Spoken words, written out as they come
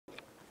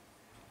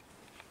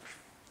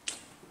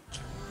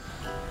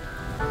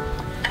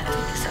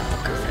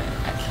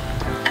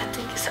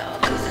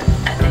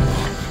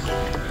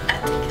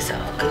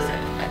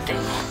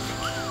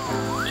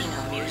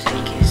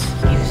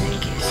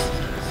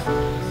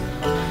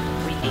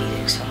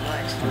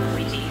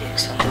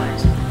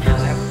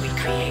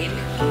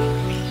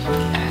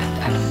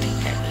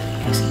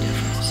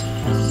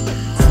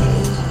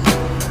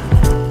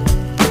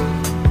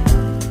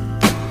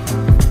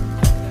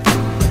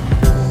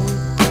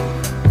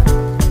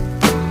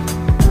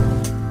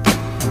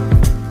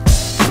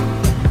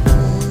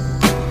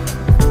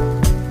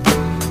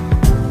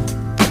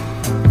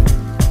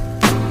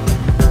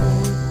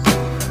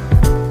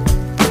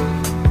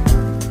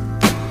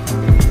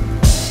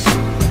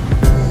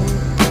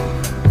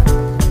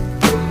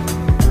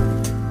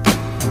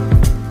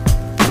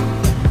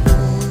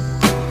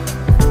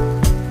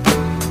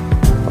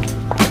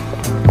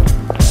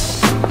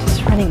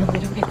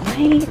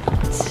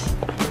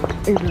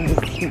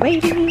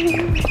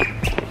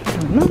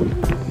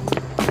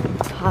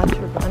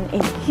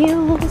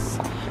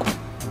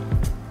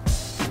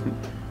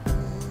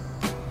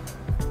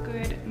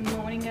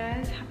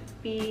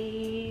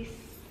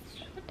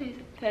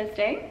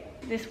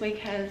This week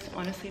has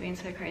honestly been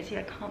so crazy.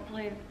 I can't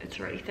believe it's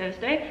already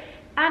Thursday.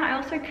 And I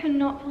also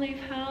cannot believe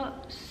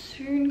how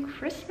soon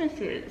Christmas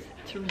is.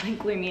 It's a really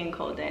gloomy and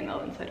cold day in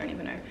Melbourne, so I don't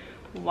even know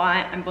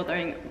why I'm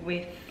bothering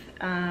with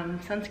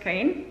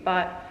sunscreen,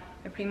 but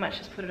I pretty much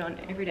just put it on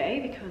every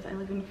day because I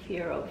live in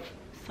fear of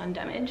sun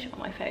damage on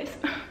my face.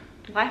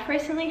 Life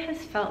recently has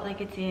felt like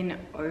it's in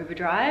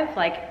overdrive,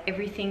 like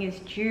everything is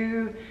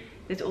due.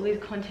 There's all these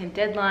content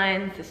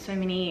deadlines, there's so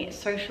many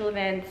social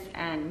events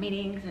and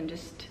meetings and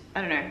just, I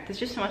don't know, there's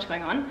just so much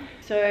going on.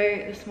 So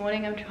this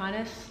morning I'm trying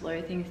to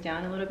slow things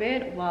down a little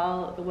bit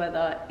while the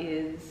weather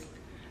is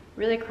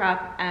really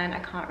crap and I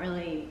can't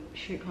really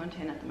shoot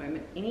content at the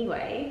moment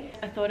anyway.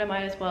 I thought I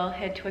might as well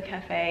head to a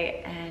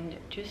cafe and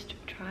just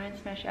try and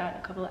smash out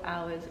a couple of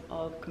hours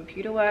of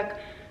computer work.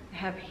 I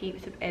have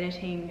heaps of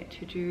editing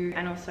to do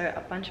and also a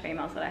bunch of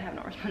emails that I have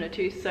not responded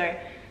to, so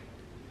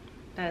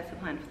that is the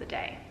plan for the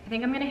day. I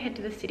think I'm gonna head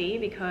to the city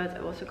because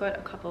I've also got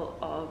a couple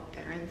of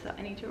errands that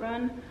I need to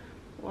run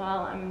while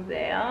I'm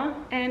there.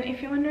 And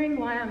if you're wondering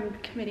why I'm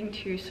committing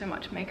to so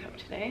much makeup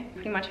today,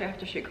 pretty much I have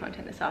to shoot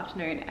content this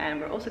afternoon and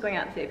we're also going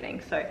out this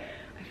evening, so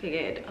I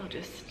figured I'll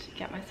just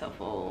get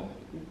myself all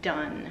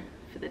done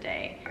for the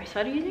day. I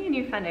started using a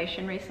new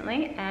foundation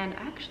recently and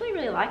I actually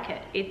really like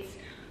it. It's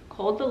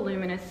called the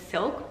Luminous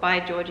Silk by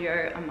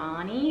Giorgio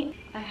Armani.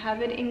 I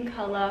have it in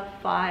color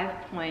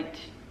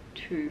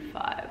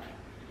 5.25.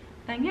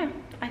 And yeah,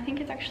 I think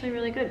it's actually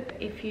really good.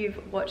 If you've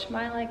watched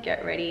my like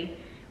get ready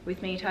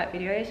with me type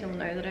videos, you'll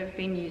know that I've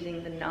been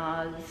using the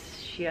NARS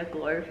Sheer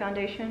Glow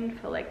foundation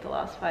for like the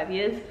last 5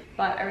 years.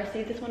 But I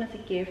received this one as a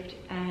gift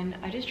and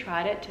I just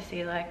tried it to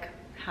see like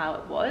how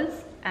it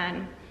was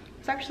and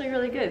it's actually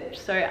really good.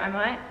 So I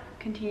might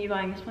continue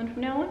buying this one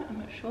from now on, I'm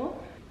not sure.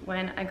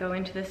 When I go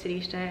into the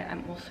city today,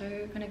 I'm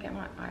also gonna get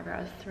my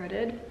eyebrows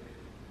threaded.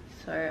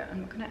 So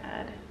I'm not gonna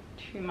add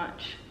too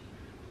much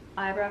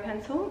eyebrow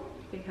pencil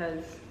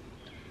because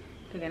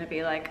they're gonna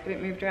be like a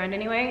bit moved around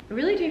anyway. I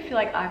really do feel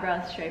like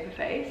eyebrows shape a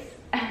face,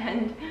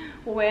 and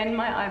when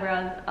my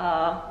eyebrows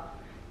are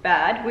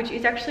bad, which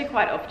is actually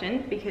quite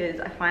often because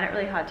I find it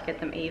really hard to get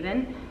them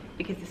even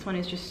because this one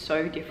is just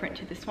so different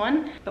to this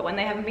one, but when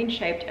they haven't been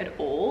shaped at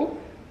all,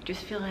 I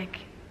just feel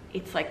like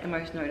it's like the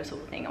most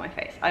noticeable thing on my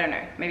face. I don't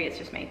know, maybe it's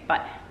just me,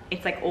 but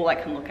it's like all I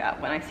can look at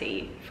when I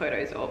see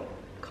photos or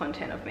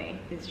content of me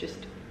is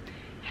just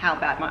how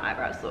bad my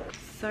eyebrows look.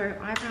 So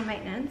eyebrow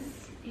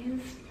maintenance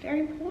is very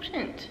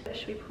important.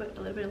 Should we put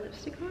a little bit of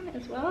lipstick on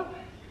as well?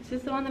 This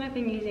is the one that I've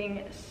been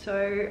using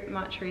so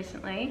much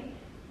recently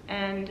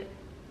and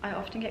I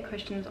often get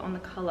questions on the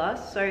color.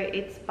 So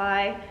it's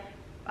by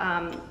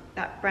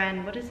that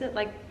brand, what is it,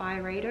 like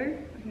Byredo,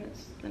 I think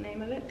that's the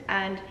name of it,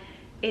 and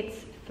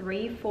it's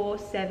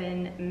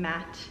 347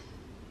 matte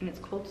and it's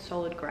called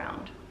Solid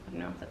Ground. I don't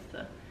know if that's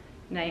the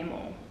name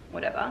or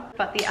whatever,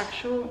 but the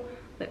actual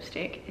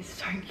lipstick is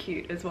so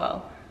cute as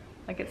well.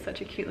 Like it's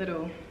such a cute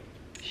little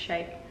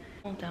shape.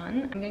 All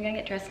done. I'm gonna go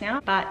get dressed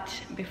now, but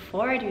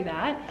before I do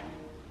that,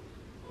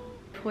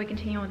 before we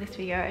continue on with this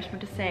video, I just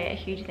want to say a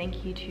huge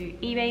thank you to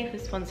eBay for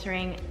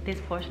sponsoring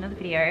this portion of the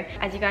video.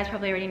 As you guys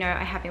probably already know,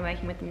 I have been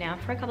working with them now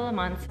for a couple of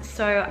months,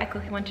 so I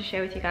quickly want to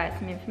share with you guys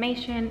some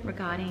information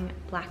regarding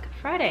Black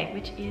Friday,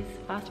 which is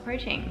fast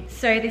approaching.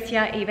 So this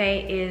year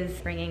eBay is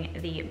bringing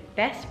the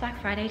best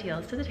Black Friday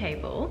deals to the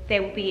table.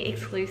 There will be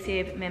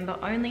exclusive member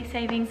only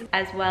savings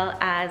as well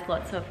as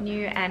lots of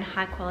new and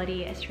high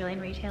quality Australian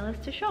retailers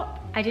to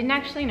shop. I didn't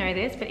actually know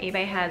this, but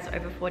eBay has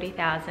over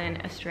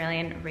 40,000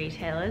 Australian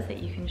retailers that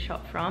you can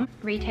shop from.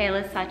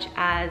 Retailers such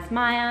as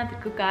Maya, The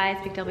Good Guys,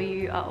 Big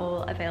W are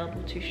all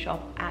available to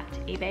shop at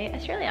eBay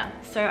Australia.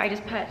 So I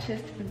just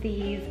purchased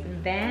these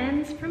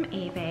Vans from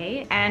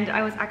eBay and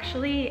I was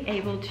actually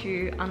able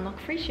to unlock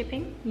free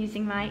shipping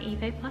using my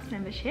eBay Plus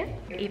membership.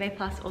 eBay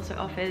Plus also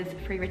offers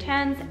free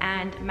returns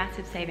and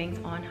massive savings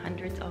on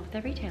hundreds of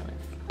their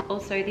retailers.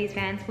 Also, these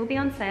Vans will be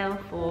on sale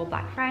for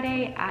Black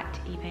Friday at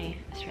eBay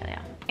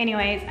Australia.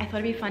 Anyways, I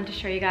thought it'd be fun to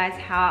show you guys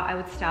how I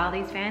would style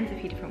these Vans a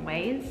few different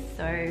ways.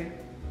 So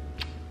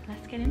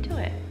let's get into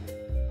it.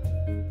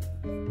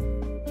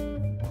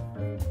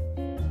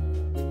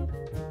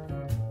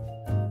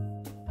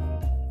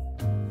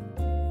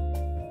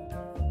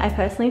 I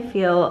personally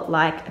feel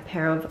like a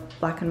pair of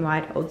black and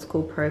white old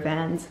school Pro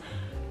Vans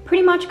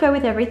pretty much go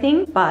with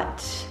everything,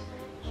 but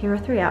here are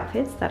 3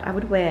 outfits that I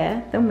would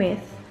wear them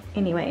with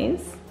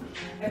anyways.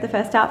 For the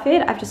first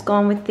outfit, I've just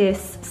gone with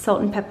this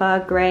salt and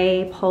pepper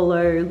grey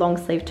polo long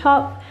sleeve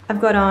top.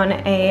 I've got on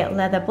a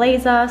leather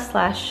blazer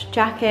slash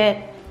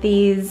jacket,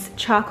 these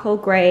charcoal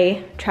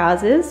grey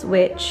trousers,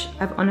 which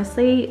I've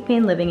honestly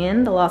been living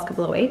in the last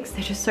couple of weeks.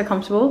 They're just so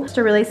comfortable. Just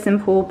a really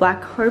simple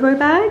black hobo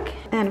bag.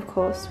 And of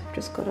course, we've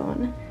just got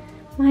on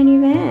my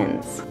new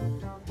Vans.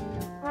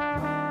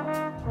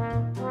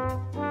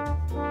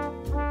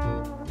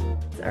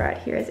 All right,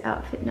 here is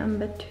outfit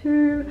number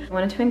 2. I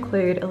wanted to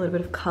include a little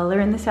bit of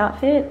color in this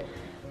outfit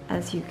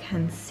as you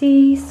can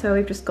see. So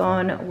we've just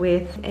gone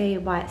with a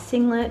white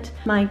singlet,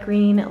 my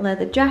green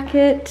leather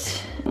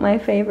jacket, my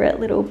favorite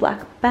little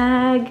black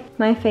bag,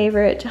 my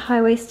favorite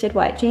high-waisted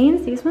white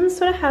jeans. These ones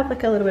sort of have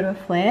like a little bit of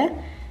a flare,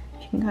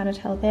 if you can kind of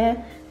tell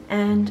there,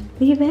 and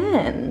the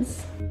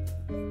Vans.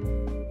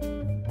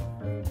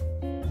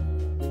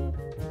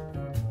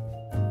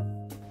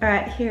 All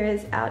right, here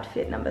is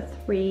outfit number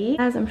 3.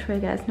 As I'm sure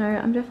you guys know,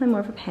 I'm definitely more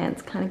of a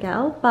pants kind of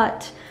gal,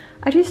 but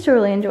I do still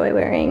really enjoy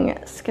wearing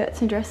skirts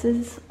and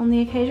dresses on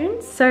the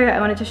occasions. So I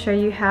wanted to show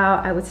you how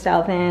I would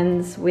style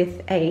Vans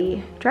with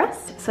a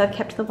dress. So I've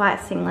kept the white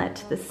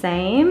singlet the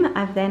same.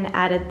 I've then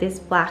added this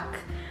black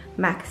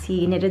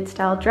maxi knitted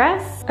style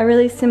dress, a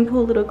really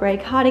simple little grey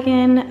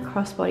cardigan,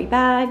 crossbody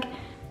bag,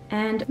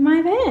 and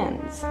my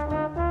Vans.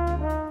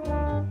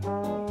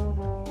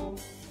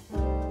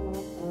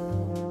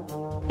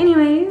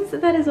 Anyways,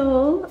 that is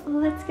all.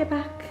 Let's get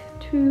back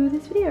to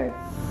this video.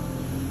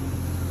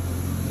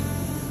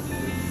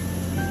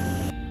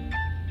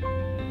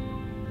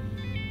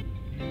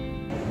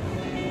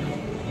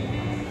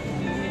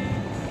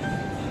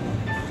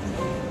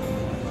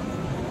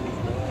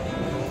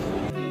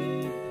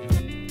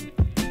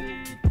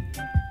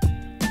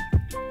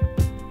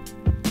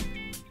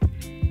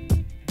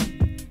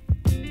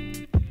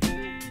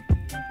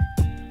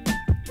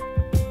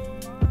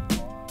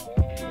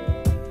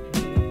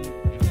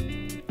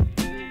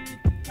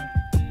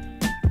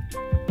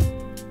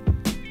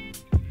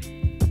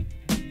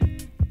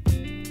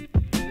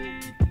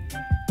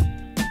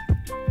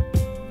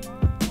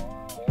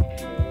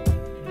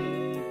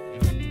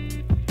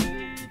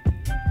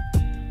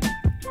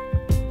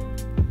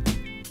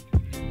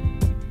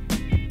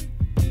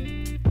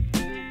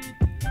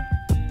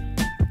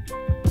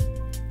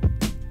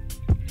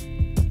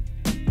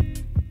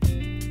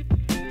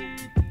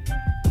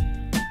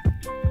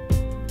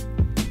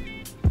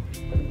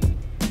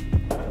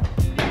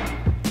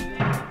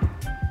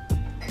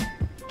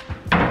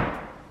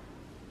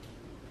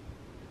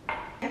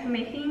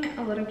 Making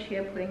a lot of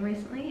chia pudding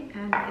recently,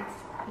 and it's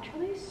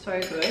literally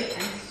so good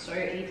and so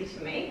easy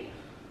to make.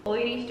 All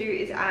you need to do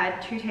is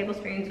add 2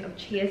 tablespoons of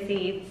chia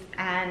seeds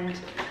and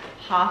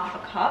half a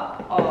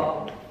cup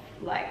of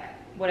like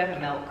whatever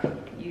milk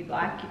you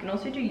like. You can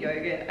also do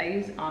yogurt. I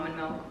use almond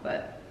milk,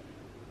 but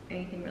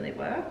anything really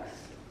works.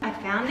 I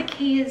found the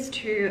key is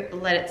to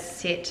let it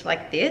sit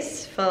like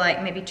this for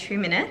like maybe 2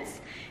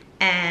 minutes,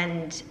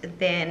 and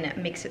then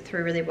mix it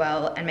through really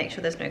well and make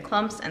sure there's no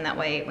clumps, and that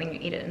way when you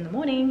eat it in the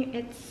morning,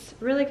 it's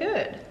really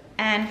good.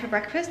 And for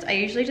breakfast, I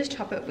usually just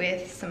top it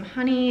with some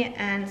honey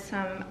and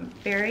some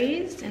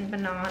berries and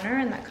banana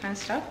and that kind of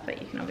stuff,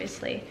 but you can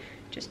obviously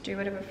just do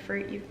whatever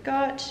fruit you've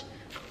got.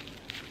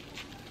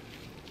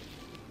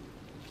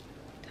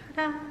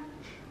 Ta-da!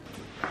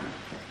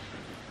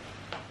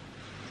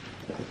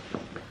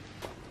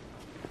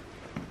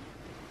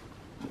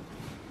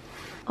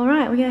 All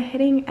right, we are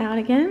heading out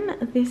again.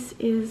 This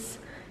is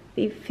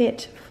the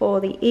fit for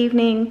the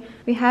evening.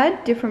 We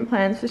had different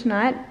plans for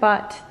tonight,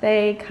 but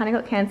they kind of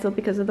got cancelled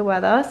because of the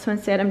weather. So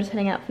instead, I'm just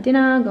heading out for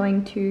dinner,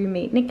 going to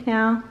meet Nick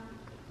now.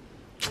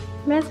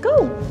 Let's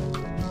go.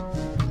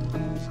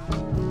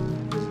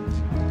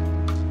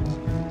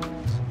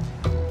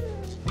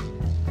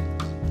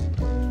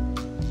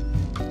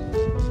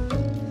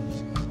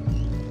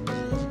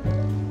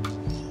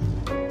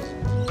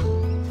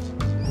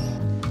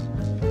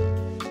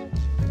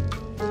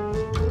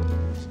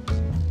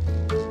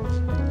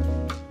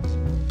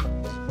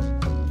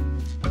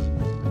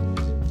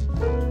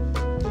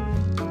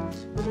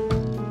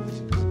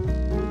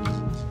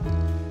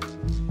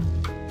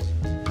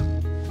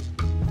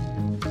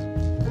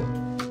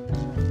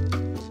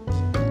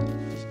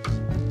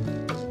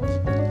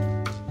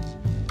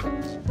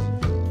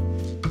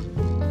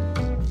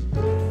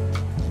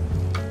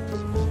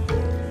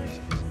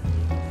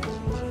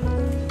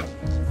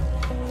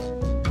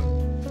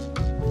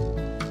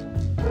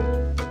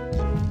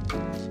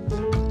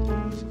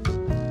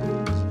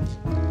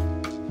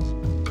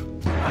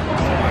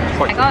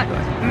 I got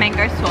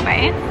mango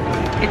sorbet.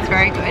 It's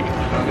very good.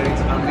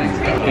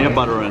 Peanut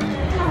butter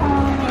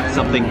and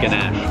something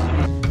ganache.